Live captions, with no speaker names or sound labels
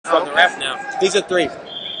from the ref now. He's a 3.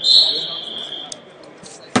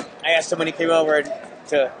 I asked him when he came over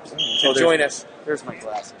to join us. There's my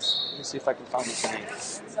glasses. Let me see if I can find his name.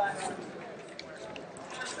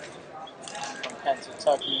 From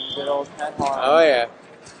Kentucky, good old Penn Harmon. Oh, yeah.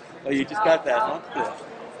 Oh, you just got that, huh? Yeah.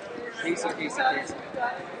 Casey.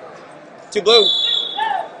 2 blue.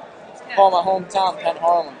 Call my hometown, Penn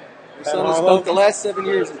Harmon. Your son has spent the last 7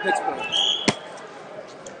 years in Pittsburgh.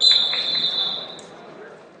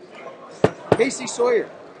 Casey Sawyer.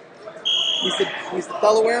 He's the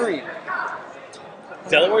Delawarean.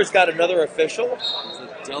 Delaware's got another official? He's a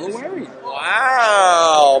Delawarean.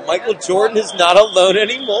 Wow. Michael Jordan is not alone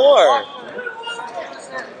anymore.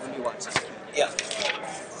 Let me watch this. Yeah.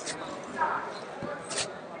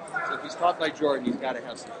 So if he's taught by Jordan, he's got to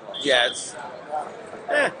have some fun. Yeah, it's...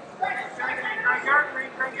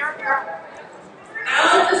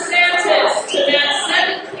 Alan DeSantis to that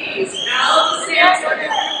 7, please. Alan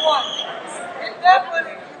DeSantis.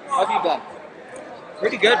 How have you done?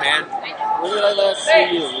 Pretty good, man. Where did I last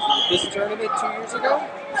see you? Was it at this tournament 2 years ago?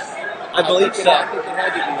 I believe so. I think it had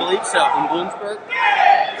to be. I believe so. In Bloomsburg?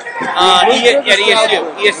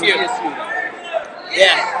 ESU.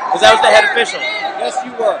 Yeah, because I was the head official. Yes,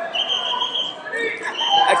 you were.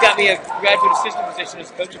 That got me a graduate assistant position as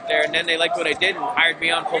coach up there, and then they liked what I did and hired me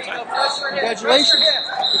on full time. Congratulations.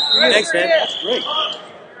 Thanks, man. That's great.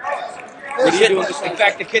 What are you doing? In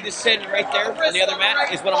fact, the kid that's sitting right there on the other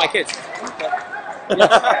mat is one of my kids. Just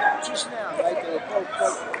now, right there.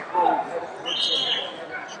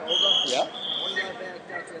 Yeah. One guy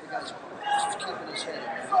backed out, the other guy's just keeping his head.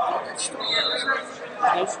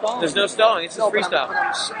 No stalling. There's no stalling. It's just freestyle. But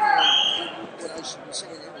I'm saying, what I should be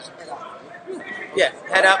saying, it was head up. Yeah,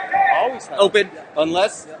 head up, Always have. open.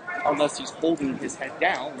 Unless he's holding his head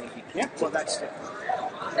down when he can't. Well, that's different.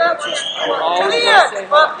 Always say head.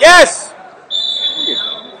 Yes!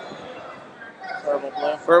 Purple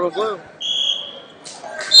blue. Purple blue.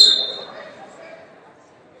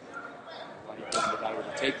 Without a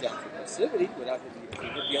takedown for passivity, without hitting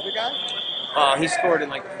the other guy. He scored in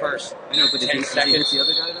like the first I know, but 10 seconds. the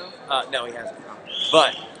other guy though? No, he hasn't.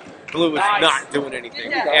 But blue was not doing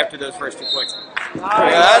anything after those first 2 points.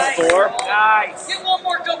 Nice. Yeah, that's 4. Nice. Get one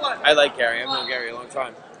more good one. I like Gary. I've known Gary a long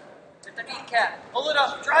time. Get the kneecap. Pull it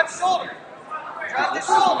up. Drive shoulder. Drive the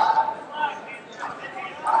shoulder.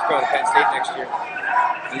 He's going to Penn State next year.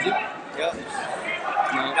 Is he? Yep.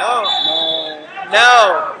 No.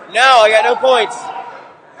 No, I got no points. He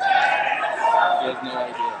has no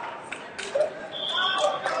idea.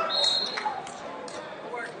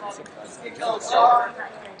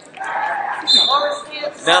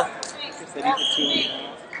 No? Said he's a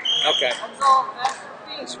 2.5. Okay.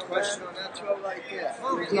 That's a question on that throw right there.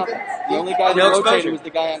 The only guy that No rotated exposure. was the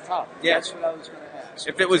guy on top. Yeah. That's what I was going to ask.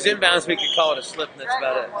 If it was inbounds, we could call it a slip, and that's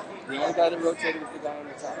about it. The only guy that rotated was the guy on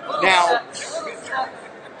the top. Now,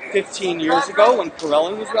 15 years ago when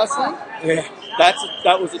Corellin was wrestling, Yeah.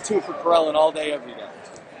 that was a 2 for Corellin all day, every day.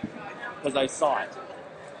 Because I saw it.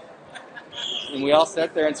 And we all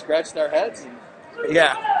sat there and scratched our heads, and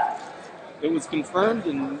Yeah. it was confirmed,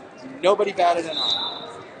 and nobody batted an eye.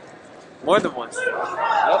 More than once. Yep.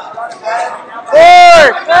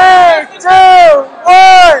 4, 3, 2,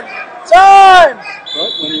 1. Time.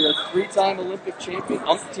 But when you're a 3-time Olympic champion,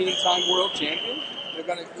 umpteen-time world champion, You're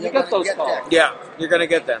going to you get those calls. that. Yeah, you're going to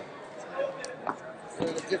get them. You're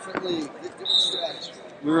in a different league, different strategy.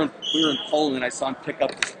 We were in Poland. I saw him pick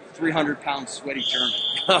up this 300-pound sweaty German.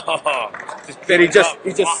 Then he just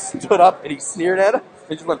stood up and he sneered at him.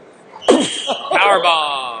 He just went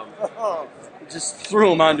powerbomb. just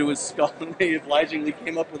threw him onto his skull, and they obligingly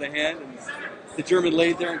came up with a hand, and the German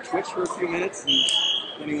laid there and twitched for a few minutes, and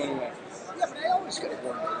then he went away. Yeah, but they always got to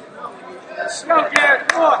go. Go, Garrett.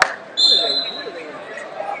 Come on.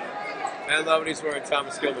 Man, nobody's wearing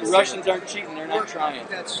Thomas The Gilman's. Russians aren't cheating; they're not trying.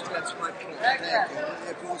 That's my point. Thank you.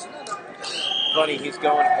 If it was another, Funny, he's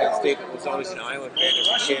going to Penn State. Was always an Iowa fan. As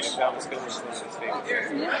a kid, and Thomas Gilman's one of his favorite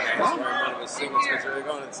players. Yeah, he's wearing one of his singles because they were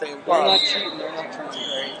going to the same They're club. not cheating; they're not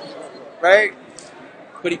trying. Right?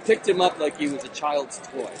 But he picked him up like he was a child's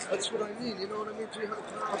toy. that's what I mean. You know what I mean? 300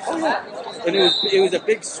 pounds. Oh yeah, and it was a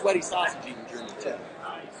big sweaty sausage eating German too.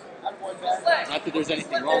 Not that there's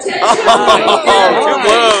anything wrong with it. Oh,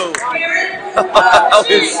 that was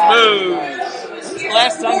smooth. When's the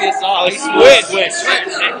last time you saw it? Switch.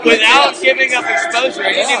 Without giving up exposure,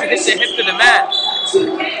 he didn't even hit the hip of the mat.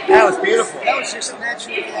 That was beautiful. That was just a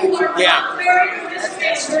natural reaction. Yeah.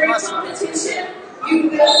 That's muscle. You will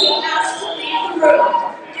be asked to leave the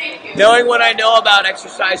room. Thank you. Knowing what I know about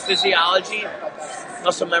exercise physiology,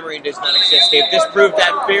 muscle memory does not exist. They've disproved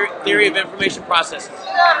that theory of information processing. Get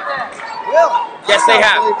out of there. Really? Yes, they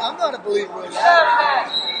have. I'm not a believer in Get out that.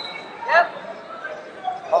 of there.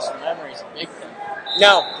 Yep. Muscle memory is a big thing.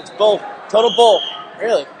 No, it's bull. Total bull.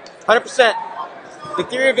 Really? 100%. The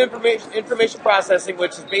theory of information processing,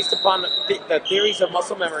 which is based upon the theories of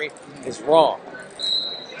muscle memory, is wrong.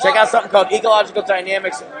 Check out something called ecological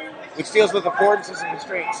dynamics, which deals with affordances and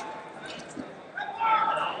constraints.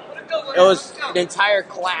 It was an entire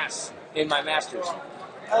class in my master's. Okay.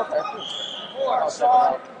 I'll check it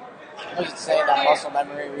out. Was it saying that muscle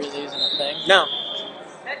memory really isn't a thing? No,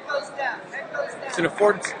 Head goes down. Head goes down. it's an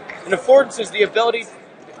affordance. An affordance is the ability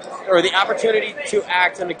or the opportunity to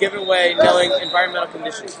act in a given way, knowing environmental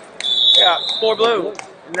conditions. Yeah, 4 blue,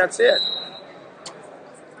 and that's it.